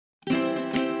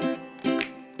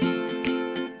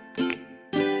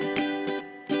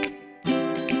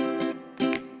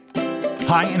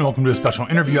Hi, and welcome to a special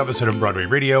interview episode of Broadway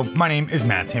Radio. My name is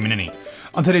Matt Tamanini.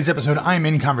 On today's episode, I am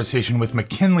in conversation with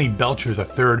McKinley Belcher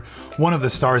III, one of the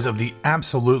stars of the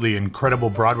absolutely incredible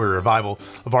Broadway revival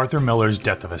of Arthur Miller's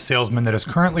Death of a Salesman that is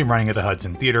currently running at the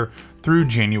Hudson Theater through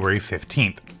January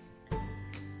 15th.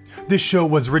 This show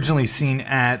was originally seen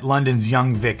at London's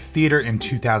Young Vic Theatre in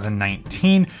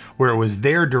 2019, where it was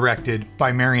there directed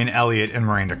by Marion Elliott and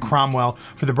Miranda Cromwell.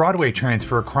 For the Broadway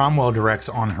transfer, Cromwell directs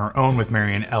on her own, with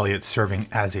Marion Elliott serving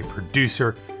as a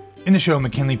producer. In the show,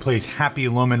 McKinley plays Happy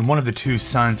Lohman, one of the two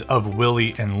sons of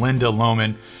Willie and Linda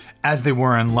Lohman. As they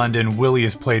were in London, Willie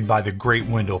is played by the great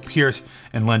Wendell Pierce,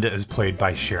 and Linda is played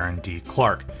by Sharon D.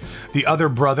 Clarke. The other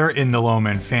brother in the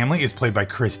Lohman family is played by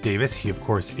Chris Davis. He, of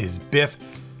course, is Biff.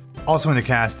 Also in the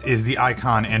cast is the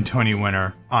icon and Tony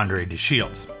winner, Andre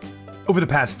DeShields. Over the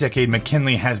past decade,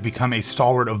 McKinley has become a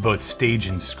stalwart of both stage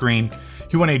and screen.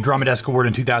 He won a Drama Desk Award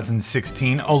in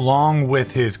 2016, along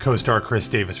with his co-star Chris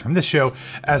Davis from this show,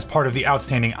 as part of the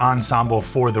Outstanding Ensemble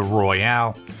for the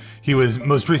Royale. He was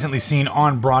most recently seen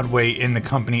on Broadway in the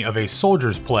company of a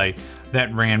soldier's play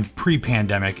that ran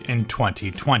pre-pandemic in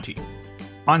 2020.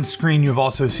 On screen, you've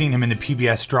also seen him in the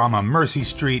PBS drama Mercy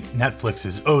Street,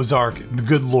 Netflix's Ozark, The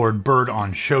Good Lord Bird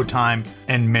on Showtime,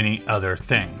 and many other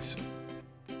things.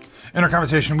 In our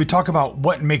conversation, we talk about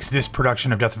what makes this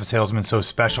production of Death of a Salesman so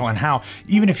special, and how,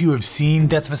 even if you have seen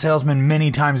Death of a Salesman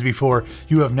many times before,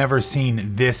 you have never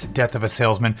seen this Death of a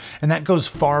Salesman, and that goes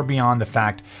far beyond the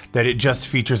fact that it just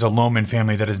features a Lohman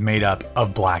family that is made up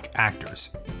of black actors.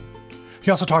 He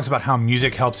also talks about how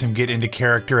music helps him get into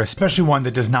character, especially one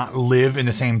that does not live in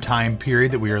the same time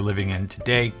period that we are living in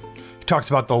today. He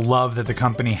talks about the love that the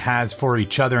company has for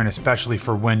each other, and especially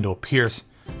for Wendell Pierce,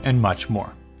 and much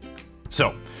more.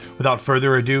 So, without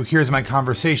further ado, here's my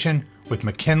conversation with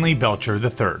McKinley Belcher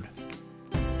III.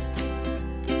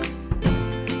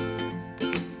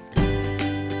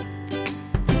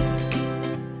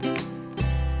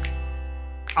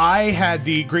 I had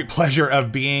the great pleasure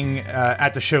of being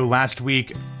at the show last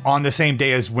week on the same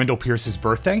day as Wendell Pierce's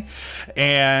birthday.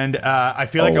 And I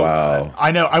feel like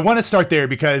I know I want to start there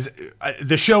because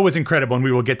the show was incredible, and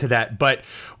we will get to that. But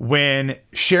when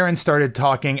Sharon started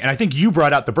talking, and I think you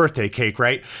brought out the birthday cake,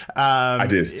 right? I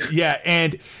did. Yeah.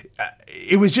 And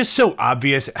it was just so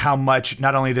obvious how much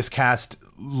not only this cast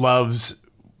loves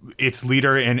its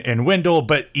leader and Wendell,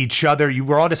 but each other. You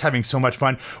were all just having so much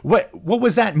fun. What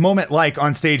was that moment like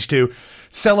on stage to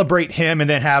celebrate him and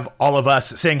then have all of us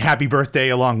saying happy birthday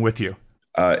along with you?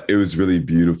 It was really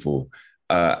beautiful.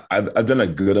 I've done a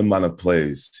good amount of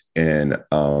plays, and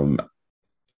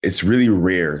it's really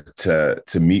rare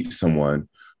to meet someone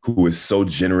who is so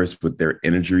generous with their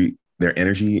energy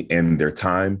and their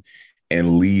time,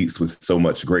 and leads with so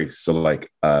much grace. So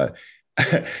like,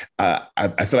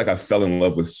 I feel like I fell in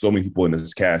love with so many people in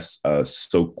this cast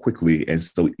so quickly and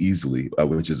so easily,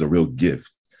 which is a real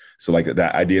gift. So like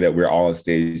that idea that we're all on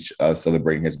stage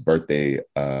celebrating his birthday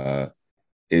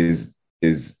is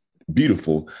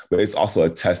beautiful, but it's also a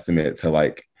testament to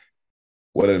like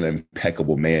what an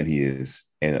impeccable man he is,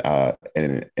 and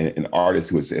an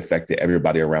artist who has affected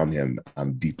everybody around him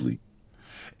deeply.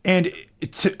 And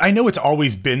I know it's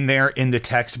always been there in the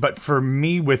text, but for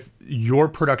me, with your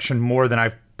production more than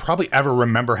I've probably ever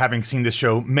remember, having seen this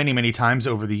show many, many times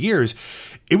over the years,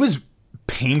 it was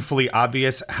painfully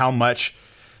obvious how much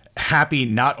Happy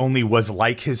not only was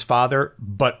like his father,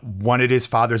 but wanted his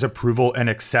father's approval and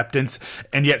acceptance,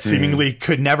 and yet seemingly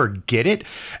could never get it.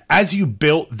 As you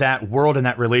built that world and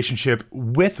that relationship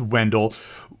with Wendell,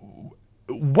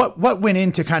 what went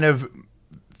into kind of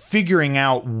figuring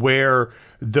out where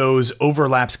those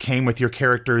overlaps came with your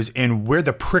characters, and where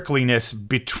the prickliness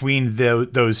between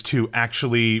those two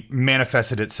actually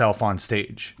manifested itself on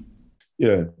stage?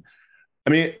 Yeah. I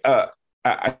mean,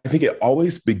 I think it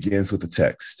always begins with the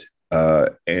text.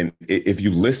 And if you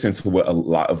listen to what a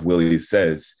lot of Willie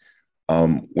says,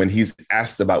 when he's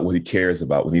asked about what he cares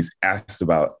about, when he's asked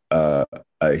about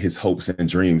his hopes and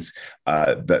dreams,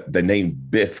 the name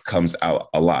Biff comes out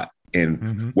a lot.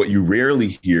 And what you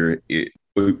rarely hear,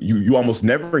 you almost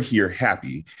never hear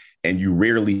Happy, and you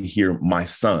rarely hear my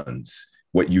sons.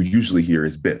 What you usually hear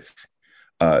is Biff.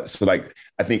 So like,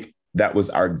 I think that was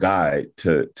our guide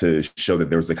to show that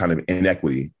there was a kind of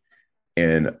inequity.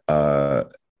 And I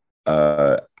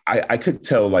could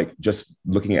tell, like, just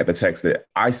looking at the text that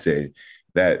I say,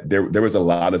 that there was a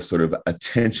lot of sort of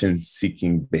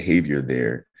attention-seeking behavior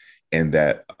there, and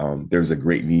that there's a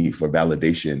great need for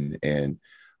validation. And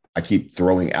I keep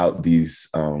throwing out these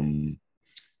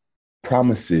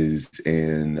promises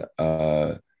and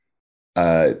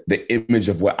the image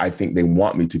of what I think they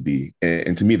want me to be.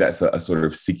 And to me, that's a sort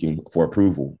of seeking for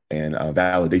approval and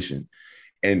validation.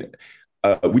 And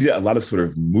we did a lot of sort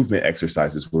of movement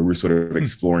exercises where we were sort of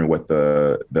exploring what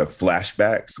the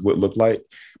flashbacks would look like.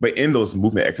 But in those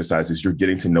movement exercises, you're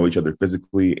getting to know each other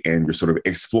physically, and you're sort of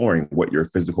exploring what your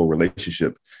physical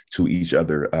relationship to each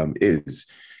other is.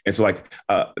 And so, like,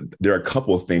 there are a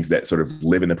couple of things that sort of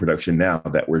live in the production now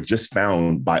that were just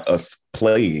found by us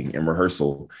playing in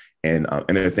rehearsal, and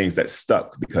there are things that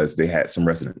stuck because they had some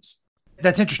resonance.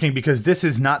 That's interesting, because this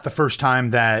is not the first time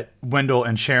that Wendell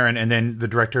and Sharon and then the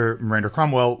director Miranda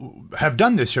Cromwell have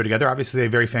done this show together. Obviously, they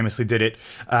very famously did it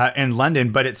in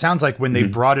London, but it sounds like when they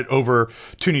brought it over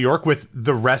to New York with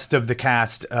the rest of the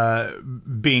cast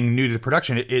being new to the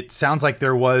production, it sounds like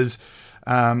there was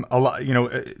a lot,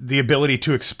 the ability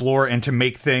to explore and to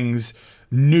make things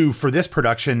new for this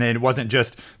production. And it wasn't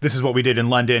just, this is what we did in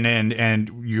London,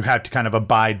 and you had to kind of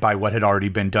abide by what had already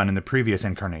been done in the previous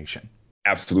incarnation.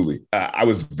 Absolutely. I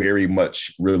was very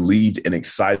much relieved and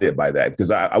excited by that, because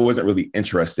I wasn't really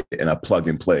interested in a plug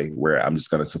and play where I'm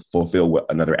just going to fulfill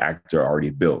what another actor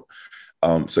already built.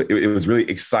 So it was really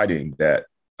exciting that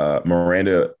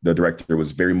Miranda, the director, was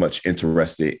very much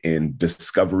interested in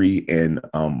discovery and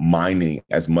mining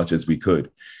as much as we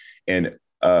could. And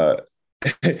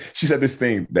she said this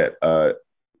thing that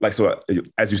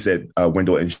as you said,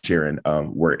 Wendell and Sharon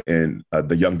were in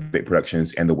the Young Vic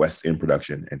productions and the West End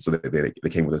production. And so they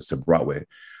came with us to Broadway.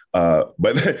 But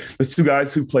the two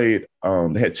guys who played,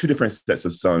 they had two different sets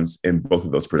of sons in both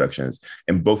of those productions,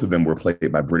 and both of them were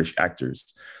played by British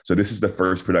actors. So this is the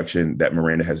first production that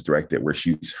Miranda has directed where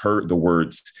she's heard the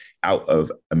words out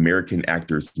of American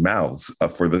actors' mouths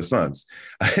for the sons.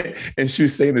 And she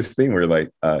was saying this thing where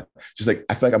she's like,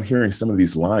 I feel like I'm hearing some of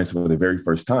these lines for the very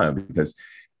first time, because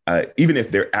even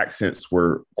if their accents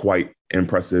were quite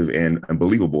impressive and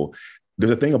unbelievable,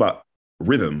 there's a thing about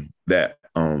rhythm that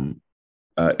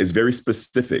is very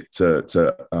specific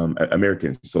to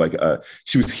Americans. So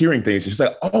she was hearing things, and she's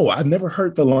like, oh, I've never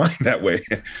heard the line that way.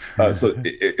 So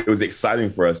it was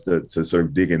exciting for us to sort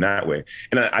of dig in that way.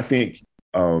 And I think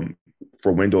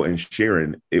for Wendell and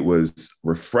Sharon, it was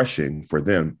refreshing for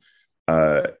them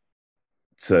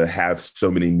to have so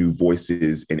many new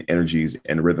voices and energies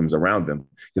and rhythms around them,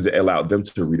 because it allowed them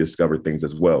to rediscover things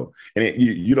as well. And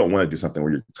you don't want to do something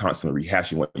where you're constantly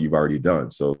rehashing what you've already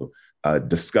done. So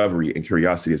discovery and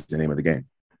curiosity is the name of the game.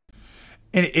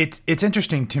 And it's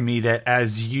interesting to me that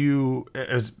as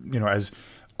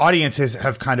audiences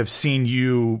have kind of seen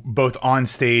you both on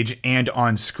stage and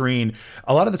on screen,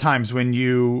 a lot of the times when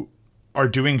you are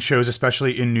doing shows,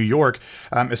 especially in New York,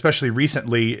 especially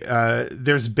recently,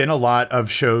 there's been a lot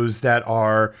of shows that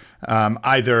are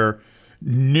either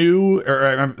new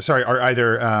are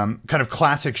either kind of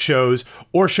classic shows,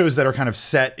 or shows that are kind of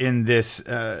set in this,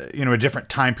 a different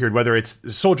time period, whether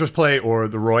it's Soldier's Play or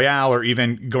the Royale, or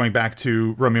even going back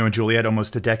to Romeo and Juliet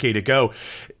almost a decade ago.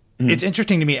 Mm-hmm. It's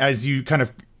interesting to me as you kind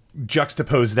of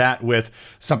juxtapose that with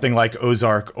something like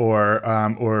Ozark or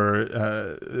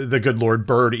The Good Lord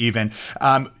Bird even.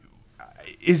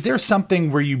 Is there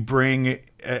something where you bring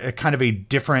a kind of a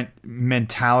different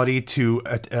mentality to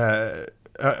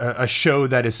a show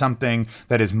that is something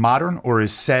that is modern or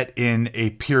is set in a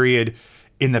period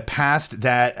in the past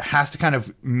that has to kind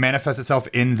of manifest itself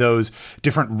in those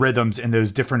different rhythms and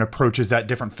those different approaches, that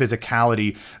different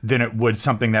physicality, than it would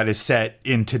something that is set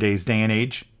in today's day and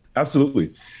age?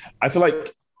 Absolutely. I feel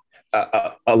like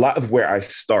a lot of where I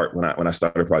start when I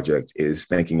start a project is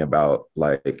thinking about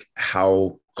like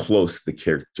how close the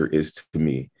character is to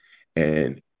me,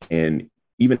 and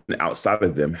even outside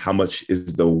of them, how much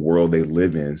is the world they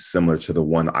live in similar to the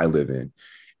one I live in.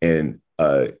 And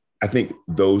I think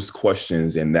those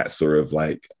questions and that sort of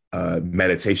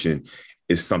meditation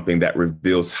is something that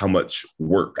reveals how much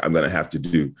work I'm going to have to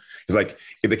do. Because like,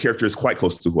 if the character is quite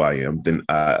close to who I am, then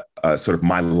sort of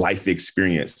my life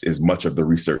experience is much of the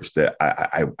research that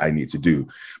I need to do.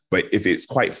 But if it's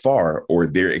quite far, or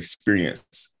their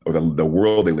experience or the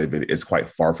world they live in is quite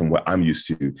far from what I'm used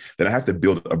to, then I have to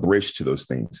build a bridge to those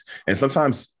things. And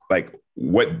sometimes like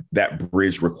what that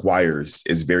bridge requires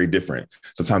is very different.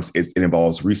 Sometimes it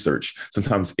involves research.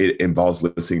 Sometimes it involves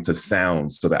listening to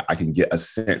sounds so that I can get a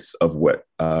sense of what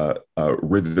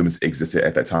rhythms existed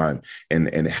at that time,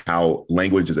 and how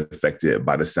language is affected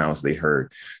by the sounds they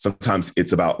heard. Sometimes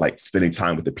it's about like spending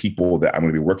time with the people that I'm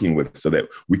going to be working with so that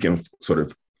we can sort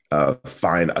of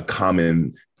find a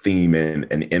common theme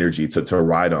and energy to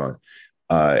ride on.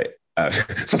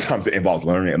 Sometimes it involves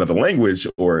learning another language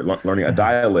or learning a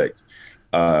dialect.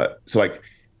 So like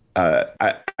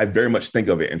I very much think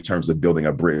of it in terms of building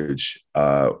a bridge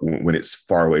when it's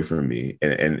far away from me,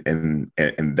 and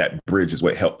that bridge is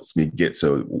what helps me get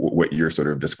to what you're sort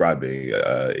of describing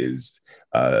is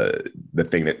the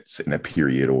thing that's in a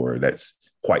period or that's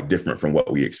quite different from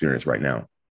what we experience right now.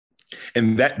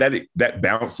 And that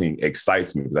bouncing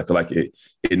excites me because I feel like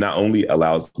it not only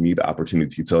allows me the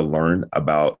opportunity to learn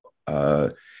about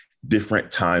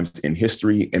different times in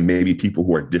history and maybe people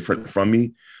who are different from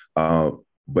me,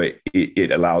 but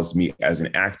it allows me as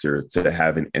an actor to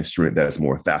have an instrument that's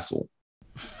more facile.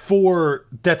 For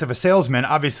Death of a Salesman,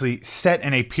 obviously set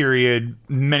in a period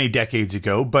many decades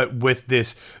ago, but with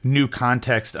this new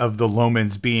context of the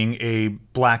Lomans being a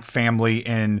black family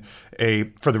and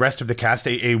for the rest of the cast,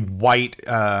 a white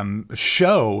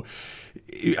show,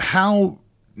 how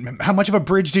much of a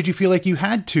bridge did you feel like you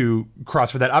had to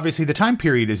cross for that? Obviously, the time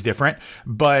period is different,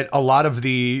 but a lot of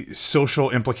the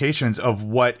social implications of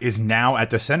what is now at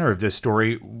the center of this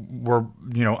story were,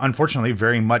 unfortunately,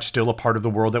 very much still a part of the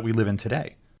world that we live in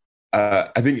today.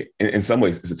 I think in some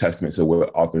ways it's a testament to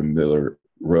what Arthur Miller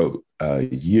wrote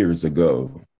years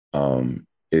ago, that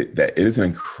it is an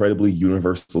incredibly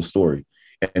universal story.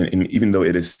 And even though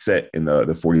it is set in the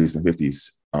 40s and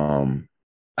 50s,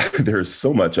 there's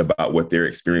so much about what they're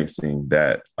experiencing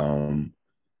that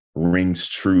rings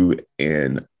true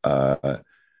and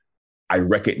I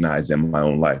recognize in my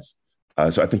own life.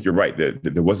 So I think you're right that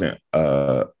there wasn't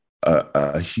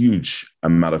a huge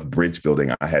amount of bridge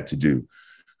building I had to do.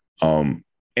 And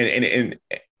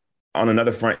on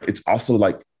another front, it's also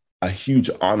like a huge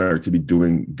honor to be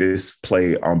doing this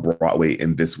play on Broadway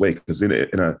in this way, because in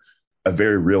a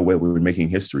very real way, we were making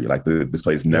history. Like this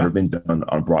play has never been done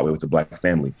on Broadway with a Black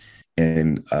family.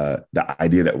 And the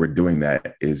idea that we're doing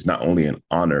that is not only an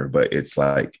honor, but it's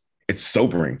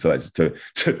sobering to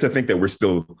think that we're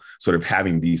still sort of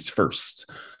having these firsts.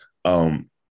 But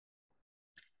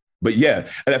yeah,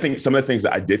 and I think some of the things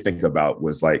that I did think about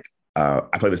was like, I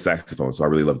play the saxophone, so I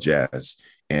really love jazz.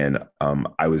 And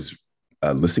I was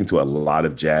listening to a lot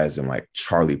of jazz and like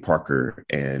Charlie Parker.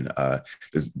 And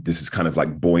this is kind of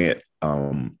like buoyant,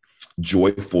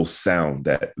 joyful sound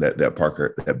that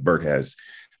Bert has,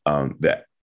 that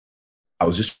I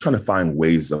was just trying to find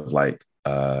ways of like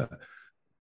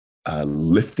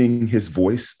lifting his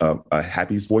voice,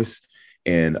 Happy's voice,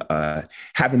 and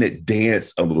having it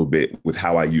dance a little bit with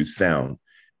how I use sound.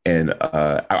 And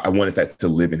I wanted that to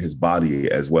live in his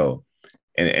body as well.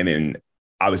 And then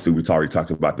obviously we've already talked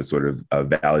about the sort of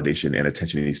validation and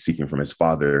attention he's seeking from his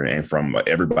father and from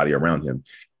everybody around him.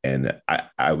 And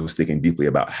I was thinking deeply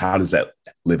about how does that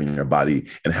live in your body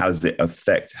and how does it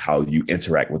affect how you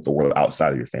interact with the world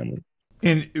outside of your family?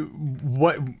 And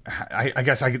what I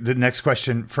guess the next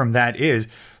question from that is,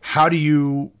 how do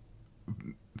you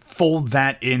fold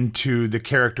that into the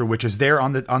character, which is there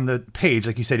on the page?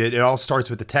 Like you said, it all starts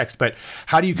with the text, but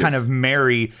how do you kind of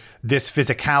marry this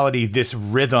physicality, this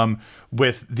rhythm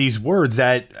with these words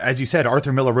that, as you said,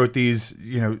 Arthur Miller wrote these,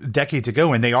 decades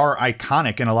ago, and they are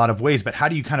iconic in a lot of ways, but how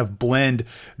do you kind of blend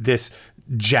this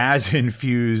jazz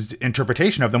infused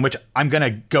interpretation of them, which I'm going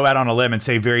to go out on a limb and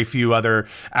say very few other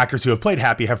actors who have played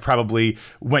Happy have probably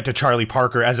went to Charlie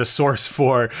Parker as a source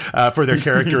for their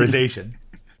characterization.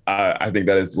 I think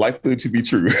that is likely to be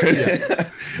true.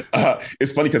 Yeah.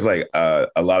 It's funny because like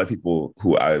a lot of people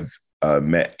who I've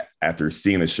met after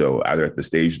seeing the show, either at the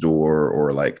stage door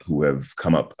or like who have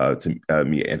come up to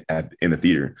me in the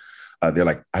theater, they're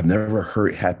like, I've never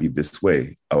heard Happy this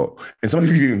way. Oh, and some of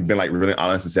you have even been like really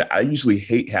honest and said, I usually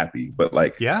hate Happy, but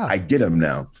like, I get him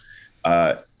now.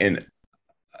 And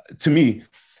to me,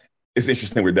 it's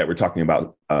interesting that we're talking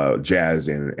about jazz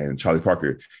and Charlie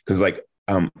Parker, because like,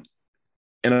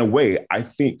 in a way, I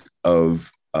think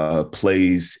of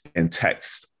plays and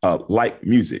text like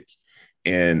music.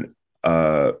 And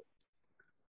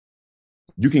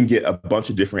you can get a bunch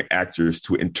of different actors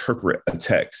to interpret a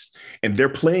text, and they're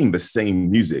playing the same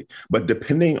music, but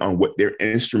depending on what their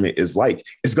instrument is like,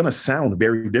 it's going to sound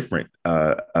very different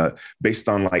based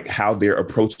on like how they're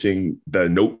approaching the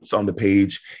notes on the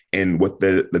page and what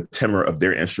the timbre of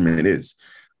their instrument is.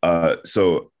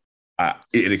 So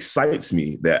it excites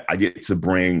me that I get to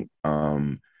bring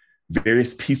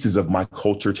various pieces of my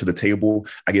culture to the table.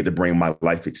 I get to bring my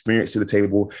life experience to the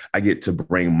table. I get to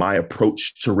bring my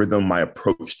approach to rhythm, my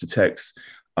approach to text.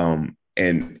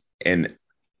 And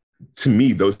to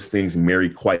me, those things marry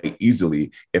quite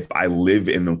easily if I live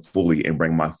in them fully and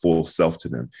bring my full self to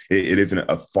them. It isn't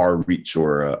a far reach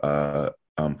or a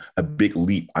big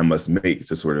leap I must make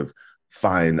to sort of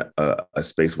find a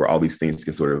space where all these things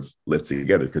can sort of live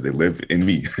together because they live in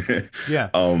me. Yeah.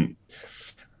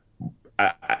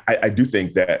 I do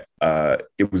think that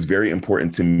it was very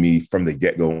important to me from the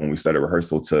get go when we started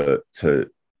rehearsal to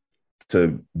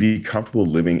be comfortable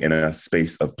living in a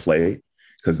space of play,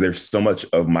 because there's so much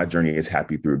of my journey is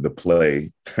happy through the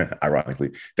play,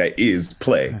 ironically, that is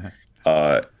play,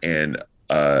 and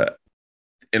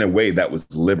in a way that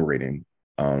was liberating.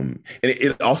 And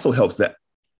it also helps that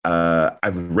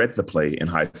I've read the play in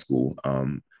high school,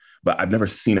 but I've never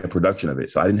seen a production of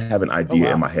it, so I didn't have an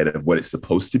idea in my head of what it's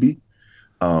supposed to be.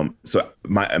 So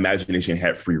my imagination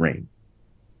had free reign.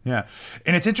 Yeah.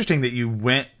 And it's interesting that you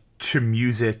went to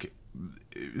music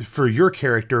for your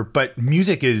character, but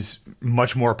music is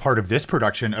much more part of this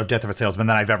production of Death of a Salesman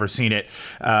than I've ever seen it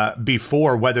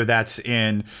before, whether that's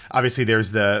in, obviously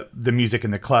there's the music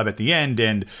in the club at the end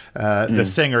and the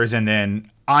singers, and then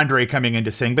Andre coming in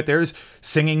to sing, but there's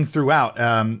singing throughout,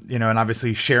 and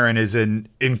obviously Sharon is an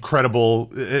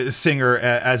incredible singer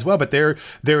as well, but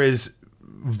there is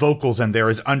vocals and there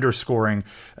is underscoring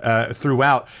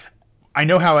throughout. I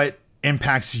know how it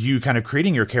impacts you kind of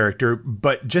creating your character,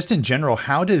 but just in general,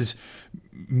 how does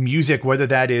music, whether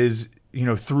that is,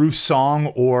 through song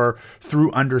or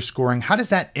through underscoring, how does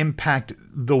that impact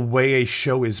the way a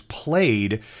show is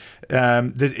played? We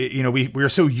are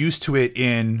so used to it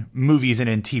in movies and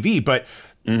in TV, but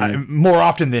more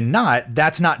often than not,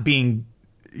 that's not being,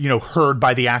 heard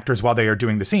by the actors while they are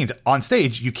doing the scenes. On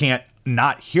stage, you can't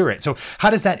not hear it. So how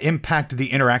does that impact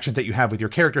the interactions that you have with your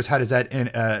characters? How does that,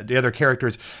 the other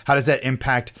characters, how does that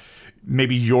impact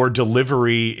maybe your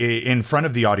delivery in front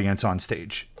of the audience on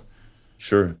stage?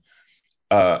 Sure.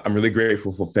 I'm really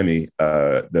grateful for Femi,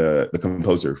 the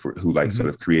composer, who sort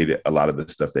of created a lot of the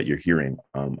stuff that you're hearing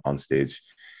on stage.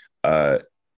 I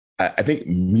think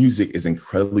music is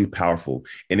incredibly powerful,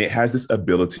 and it has this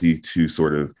ability to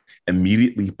sort of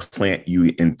immediately plant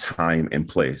you in time and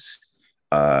place,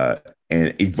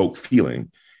 and evoke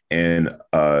feeling. And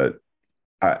there's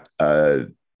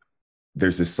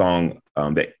this song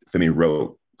that Femi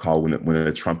wrote called "When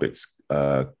the Trumpets."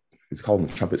 It's called "When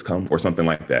the Trumpets Come" or something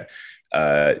like that.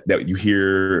 That you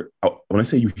hear. When I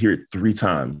say you hear it 3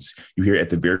 times, you hear it at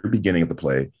the very beginning of the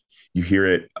play. You hear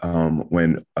it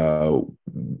when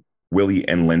Willie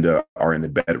and Linda are in the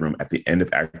bedroom at the end of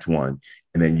Act 1,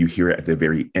 and then you hear it at the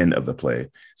very end of the play.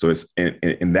 So it's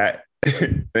in that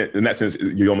in that sense,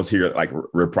 you almost hear it like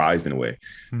reprised in a way.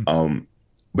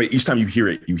 But each time you hear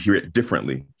it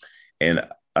differently, and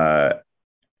I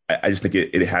just think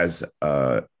it has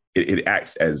it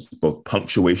acts as both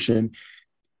punctuation,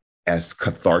 as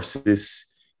catharsis,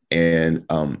 and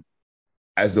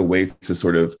as a way to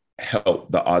sort of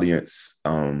help the audience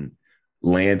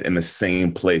land in the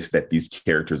same place that these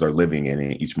characters are living in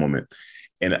each moment.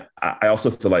 And I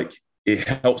also feel like it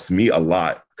helps me a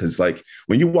lot, because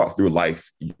when you walk through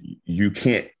life, you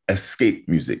can't escape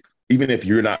music. Even if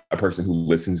you're not a person who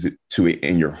listens to it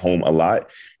in your home a lot,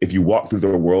 if you walk through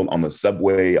the world on the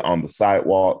subway, on the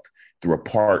sidewalk, through a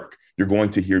park, you're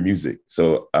going to hear music.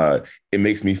 So it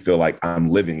makes me feel like I'm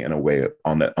living in a way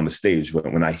on the stage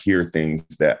when I hear things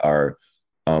that are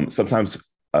sometimes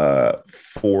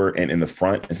for and in the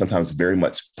front, and sometimes very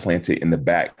much planted in the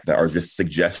back, that are just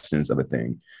suggestions of a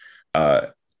thing.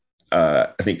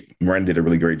 I think Miranda did a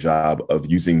really great job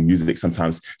of using music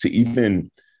sometimes to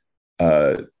even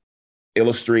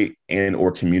illustrate and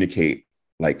or communicate,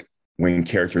 when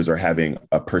characters are having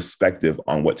a perspective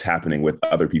on what's happening with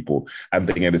other people. I'm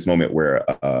thinking of this moment where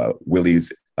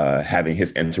Willie's having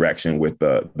his interaction with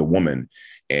the woman,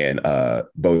 and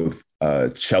both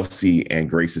Chelsea and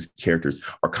Grace's characters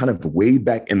are kind of way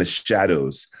back in the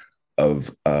shadows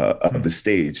of the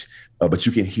stage. But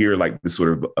you can hear this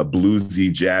sort of a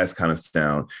bluesy jazz kind of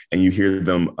sound, and you hear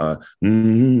them.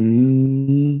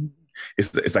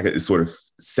 It's like a sort of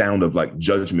sound of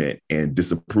judgment and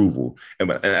disapproval,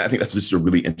 and I think that's just a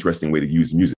really interesting way to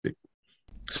use music.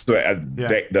 So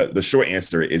the short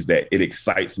answer is that it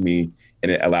excites me,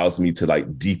 and it allows me to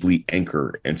deeply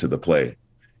anchor into the play,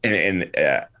 and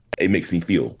it makes me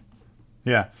feel.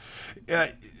 Yeah,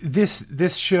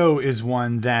 this show is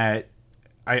one that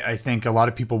I think a lot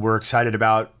of people were excited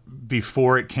about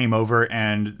before it came over,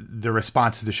 and the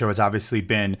response to the show has obviously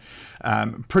been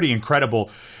pretty incredible.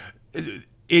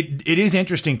 It is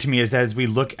interesting to me as we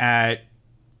look at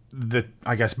the,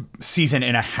 I guess, season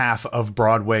and a half of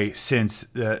Broadway since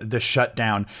the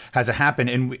shutdown has happened.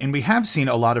 And we have seen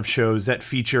a lot of shows that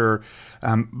feature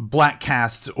black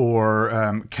casts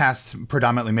or casts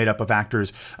predominantly made up of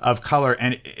actors of color.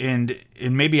 And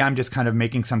maybe I'm just kind of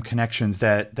making some connections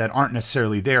that aren't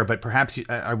necessarily there, but perhaps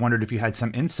I wondered if you had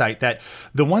some insight that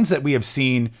the ones that we have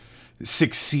seen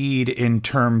succeed in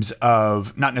terms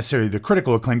of not necessarily the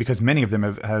critical acclaim, because many of them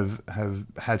have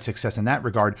had success in that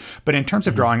regard, but in terms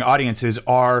of drawing audiences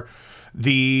are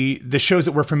the shows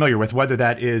that we're familiar with, whether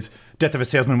that is Death of a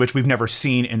Salesman, which we've never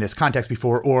seen in this context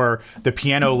before, or The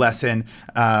Piano Lesson,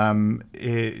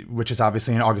 which is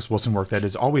obviously an August Wilson work that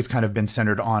has always kind of been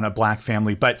centered on a Black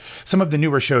family. But some of the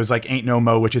newer shows like Ain't No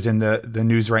Mo, which is in the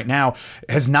news right now,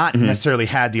 has not necessarily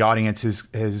had the audience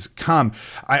has come.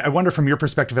 I wonder from your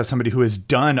perspective as somebody who has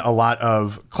done a lot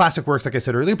of classic works, like I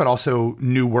said earlier, but also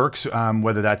new works,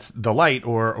 whether that's The Light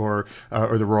or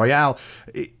The Royale,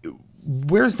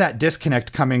 where's that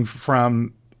disconnect coming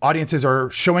from? Audiences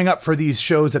are showing up for these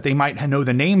shows that they might know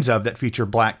the names of that feature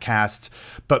Black casts,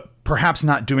 but perhaps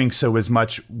not doing so as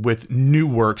much with new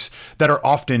works that are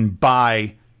often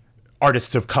by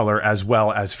artists of color as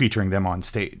well as featuring them on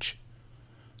stage.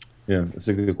 Yeah, that's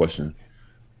a good question.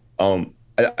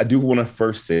 I do want to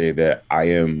first say that I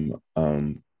am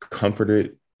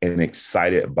comforted and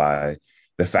excited by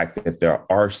the fact that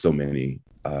there are so many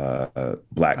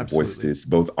Black voices,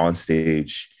 both on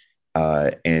stage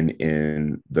and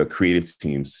in the creative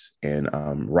teams and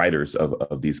writers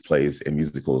of these plays and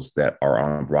musicals that are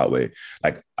on Broadway.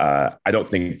 Like, I don't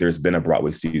think there's been a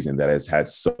Broadway season that has had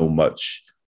so much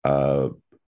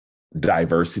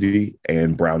diversity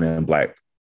and brown and Black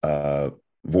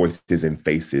voices and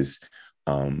faces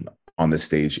on the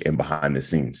stage and behind the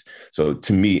scenes. So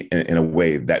to me, in a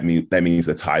way, that means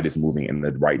the tide is moving in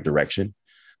the right direction.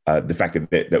 The fact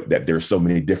that there are so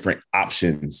many different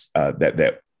options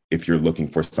that if you're looking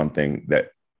for something that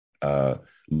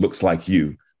looks like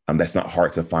you, that's not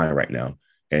hard to find right now.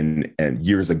 And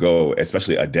years ago,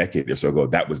 especially a decade or so ago,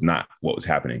 that was not what was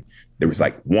happening. There was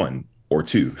like one or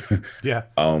two. Yeah.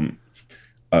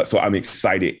 So I'm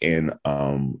excited and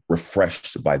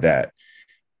refreshed by that.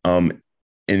 In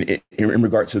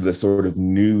regard to the sort of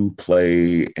new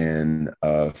play and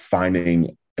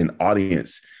finding an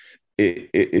audience,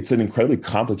 it's an incredibly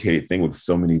complicated thing with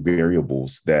so many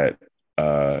variables that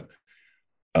of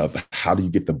how do you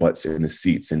get the butts in the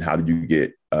seats and how do you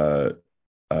get the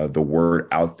word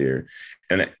out there,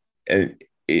 and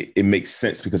it makes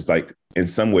sense because like in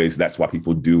some ways that's why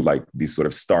people do like these sort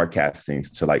of star castings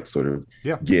to like sort of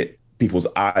get people's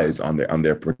eyes on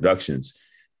their productions.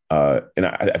 And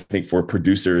I think for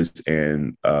producers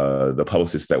and the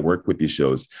publicists that work with these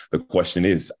shows, the question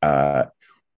is,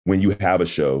 when you have a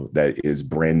show that is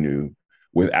brand new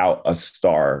without a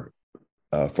star,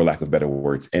 for lack of better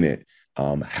words, in it,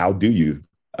 how do you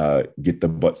get the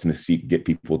butts in the seat, get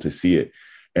people to see it?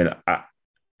 And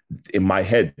in my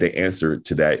head, the answer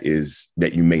to that is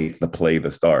that you make the play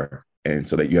the star. And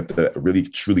so that you have to really,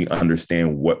 truly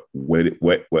understand what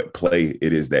play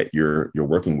it is that you're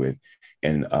working with,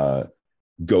 and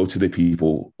go to the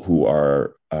people who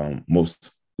are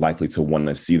most likely to want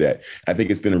to see that. I think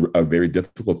it's been a very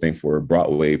difficult thing for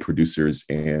Broadway producers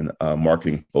and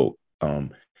marketing folk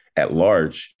at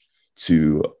large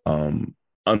to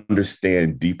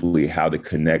understand deeply how to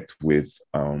connect with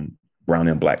brown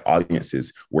and Black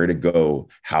audiences, where to go,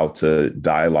 how to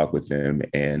dialogue with them,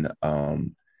 and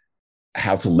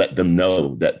how to let them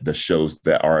know that the shows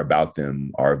that are about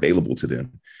them are available to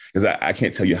them. Because I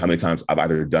can't tell you how many times I've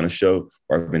either done a show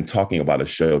or I've been talking about a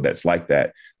show that's like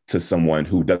that to someone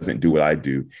who doesn't do what I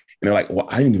do. And they're like, well,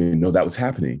 I didn't even know that was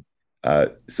happening.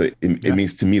 So it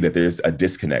means to me that there's a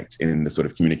disconnect in the sort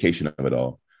of communication of it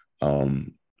all.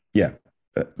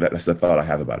 That's the thought I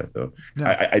have about it, though.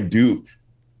 Yeah.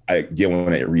 I again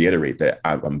want to reiterate that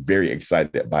I'm very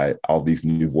excited by all these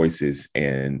new voices,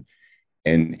 and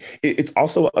it's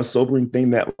also a sobering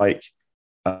thing that like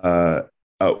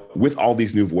with all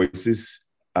these new voices,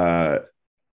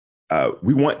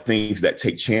 we want things that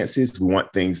take chances. We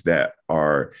want things that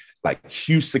are like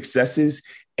huge successes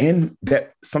and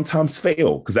that sometimes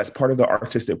fail, because that's part of the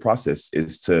artistic process,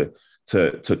 is to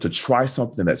try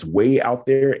something that's way out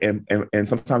there and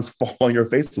sometimes fall on your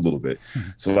face a little bit.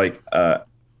 So like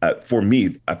for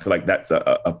me, I feel like that's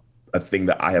a thing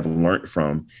that I have learned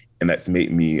from, and that's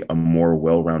made me a more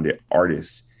well-rounded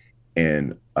artist.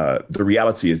 And the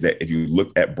reality is that if you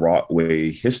look at Broadway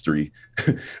history,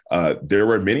 there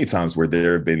were many times where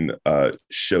there have been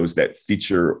shows that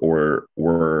feature or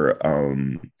were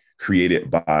created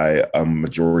by a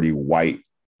majority white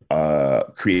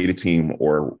creative team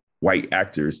or white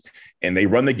actors, and they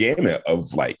run the gamut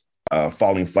of like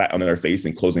falling flat on their face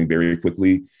and closing very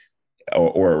quickly,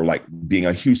 or like being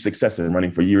a huge success and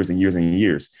running for years and years and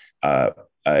years.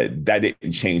 That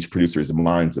didn't change producers'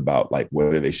 minds about like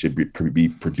whether they should be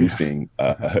producing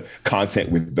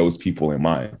content with those people in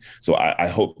mind. So I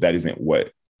hope that isn't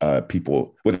what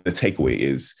people, what the takeaway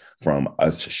is from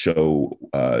a show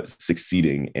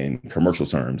succeeding in commercial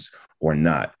terms or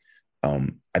not.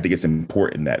 I think it's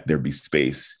important that there be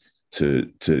space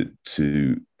to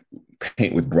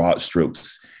paint with broad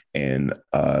strokes and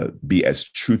be as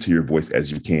true to your voice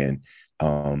as you can,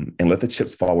 and let the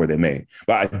chips fall where they may.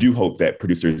 But I do hope that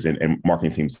producers and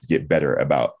marketing teams get better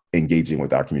about engaging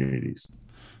with our communities.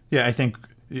 Yeah, I think,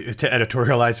 to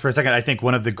editorialize for a second, I think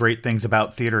one of the great things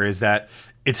about theater is that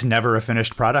it's never a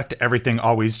finished product. Everything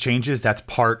always changes. That's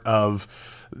part of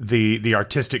the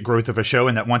artistic growth of a show,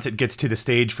 and that once it gets to the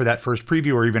stage for that first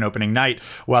preview or even opening night,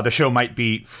 while the show might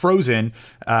be frozen,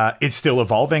 it's still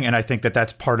evolving. And I think that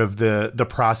that's part of the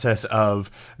process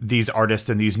of these artists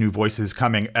and these new voices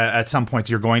coming. At some points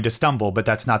you're going to stumble, but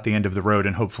that's not the end of the road.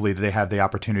 And hopefully they have the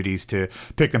opportunities to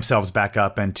pick themselves back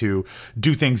up and to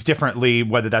do things differently,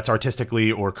 whether that's artistically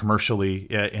or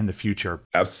commercially in the future.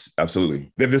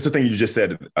 Absolutely. There's the thing you just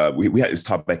said. We had this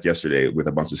talk back yesterday with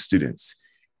a bunch of students.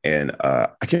 And I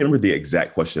can't remember the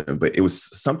exact question, but it was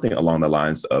something along the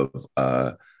lines of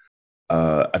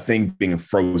a thing being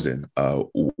frozen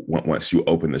once you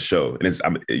open the show. And it's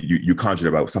you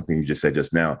conjured about something you just said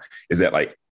just now, is that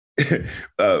like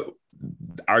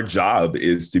our job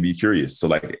is to be curious. So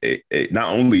like it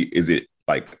not only is it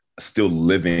like still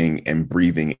living and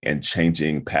breathing and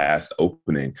changing past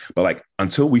opening, but like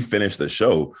until we finish the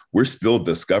show, we're still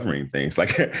discovering things.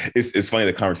 Like it's funny,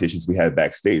 the conversations we had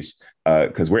backstage,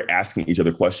 because we're asking each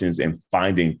other questions and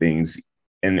finding things,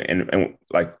 and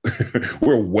like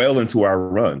we're well into our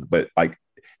run, but like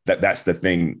that's the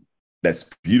thing that's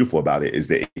beautiful about it, is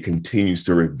that it continues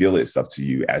to reveal itself to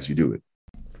you as you do it.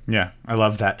 Yeah, I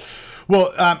love that.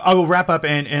 Well, I will wrap up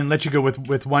and let you go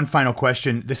with one final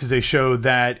question. This is a show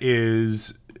that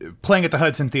is playing at the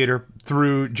Hudson Theater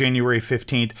through January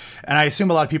 15th. And I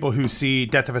assume a lot of people who see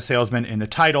Death of a Salesman in the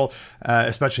title,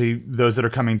 especially those that are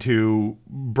coming to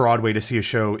Broadway to see a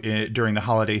show during the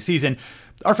holiday season,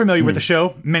 are familiar with the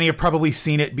show. Many have probably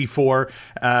seen it before.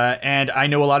 And I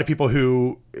know a lot of people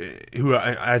who,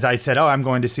 as I said, oh, I'm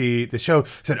going to see the show,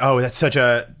 said, oh, that's such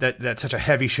a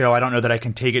heavy show. I don't know that I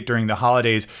can take it during the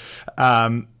holidays.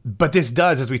 But this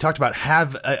does, as we talked about,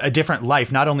 have a different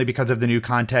life, not only because of the new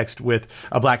context with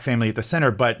a Black family at the center,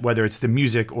 but whether it's the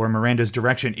music or Miranda's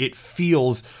direction, it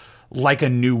feels like a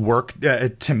new work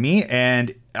to me.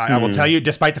 And I will tell you,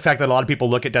 despite the fact that a lot of people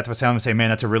look at Death of a Salesman and say, man,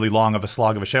 that's a really long of a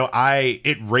slog of a show,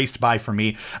 it raced by for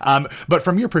me. But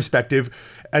from your perspective,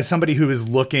 as somebody who is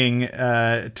looking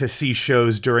to see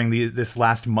shows during this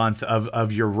last month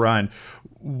of your run,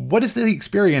 what is the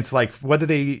experience like, whether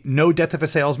they know Death of a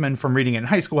Salesman from reading it in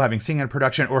high school, having seen it in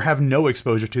production, or have no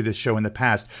exposure to this show in the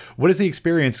past? What is the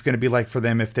experience going to be like for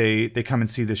them if they come and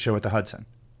see this show at the Hudson?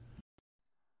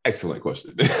 Excellent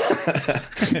question.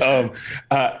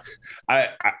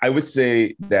 I would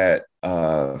say that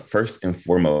first and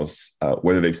foremost,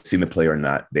 whether they've seen the play or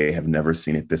not, they have never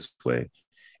seen it this way.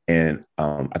 And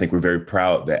I think we're very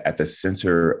proud that at the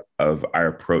center of our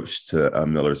approach to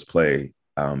Miller's play,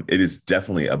 it is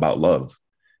definitely about love.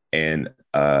 And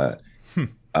not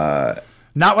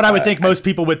what I would think most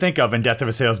people would think of in Death of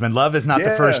a Salesman. Love is not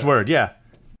the first word. Yeah.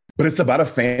 But it's about a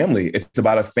family. It's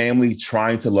about a family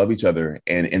trying to love each other,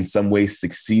 and in some ways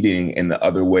succeeding, in the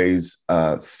other ways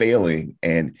failing,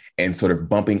 and sort of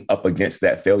bumping up against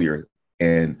that failure.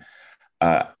 And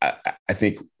I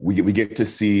think we get to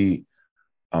see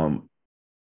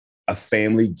a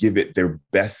family give it their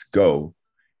best go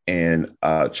and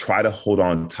try to hold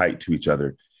on tight to each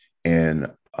other. And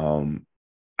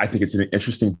I think it's an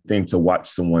interesting thing to watch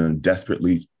someone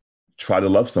desperately try to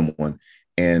love someone,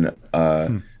 and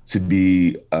to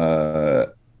be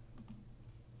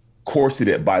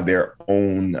corseted by their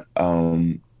own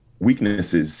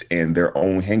weaknesses and their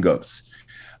own hangups.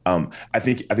 I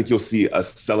think you'll see a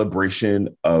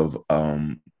celebration of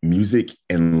music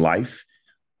and life,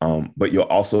 but you'll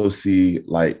also see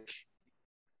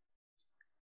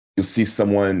you'll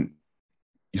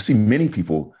see many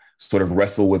people sort of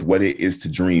wrestle with what it is to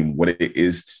dream, what it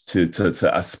is to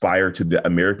aspire to the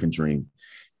American dream,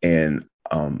 and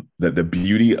the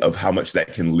beauty of how much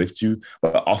that can lift you,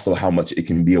 but also how much it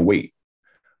can be a weight.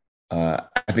 I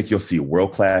think you'll see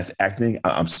world-class acting.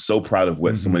 I'm so proud of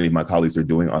what so many of my colleagues are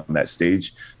doing on that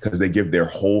stage, because they give their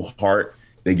whole heart.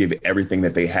 They give everything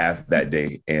that they have that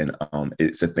day. And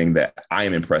it's a thing that I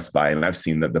am impressed by. And I've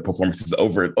seen the performances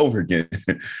over and over again.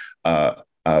 But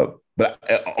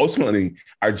ultimately,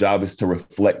 our job is to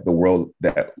reflect the world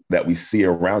that we see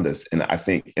around us. And I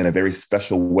think in a very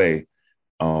special way,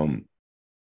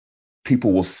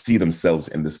 people will see themselves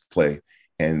in this play.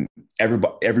 and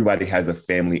everybody has a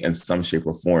family in some shape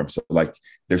or form. So like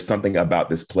there's something about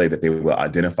this play that they will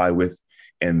identify with,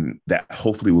 and that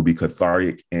hopefully will be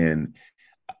cathartic and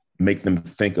make them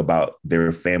think about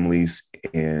their families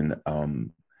and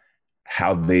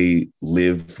how they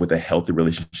live with a healthy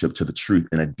relationship to the truth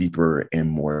in a deeper and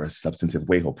more substantive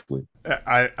way, hopefully.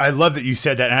 I love that you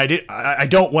said that. And I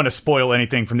don't want to spoil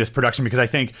anything from this production, because I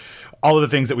think all of the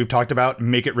things that we've talked about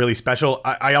make it really special.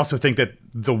 I also think that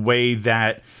the way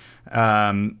that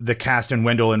the cast and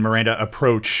Wendell and Miranda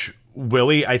approach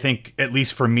Willie, I think, at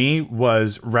least for me,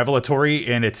 was revelatory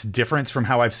in its difference from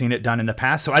how I've seen it done in the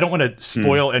past. So I don't want to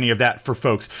spoil any of that for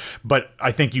folks, but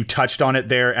I think you touched on it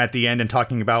there at the end and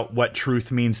talking about what truth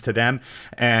means to them.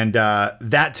 And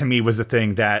that to me was the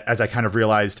thing that, as I kind of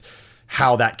realized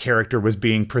how that character was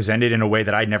being presented in a way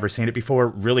that I'd never seen it before,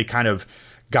 really kind of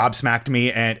gobsmacked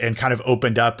me and kind of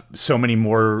opened up so many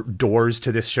more doors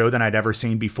to this show than I'd ever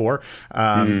seen before.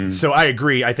 So I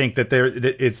agree. I think that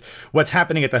it's what's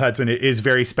happening at the Hudson is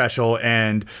very special.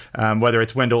 And whether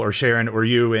it's Wendell or Sharon or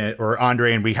you or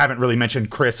Andre, and we haven't really mentioned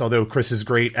Chris, although Chris is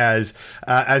great as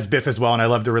Biff as well. And I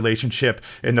love the relationship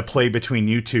and the play between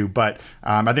you two. But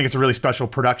I think it's a really special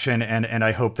production. And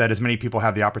I hope that as many people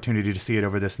have the opportunity to see it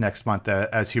over this next month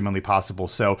as humanly possible.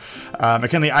 So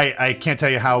McKinley, I can't tell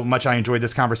you how much I enjoyed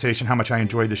this conversation, how much I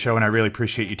enjoyed the show, and I really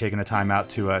appreciate you taking the time out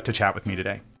to chat with me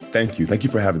today. Thank you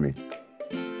for having me.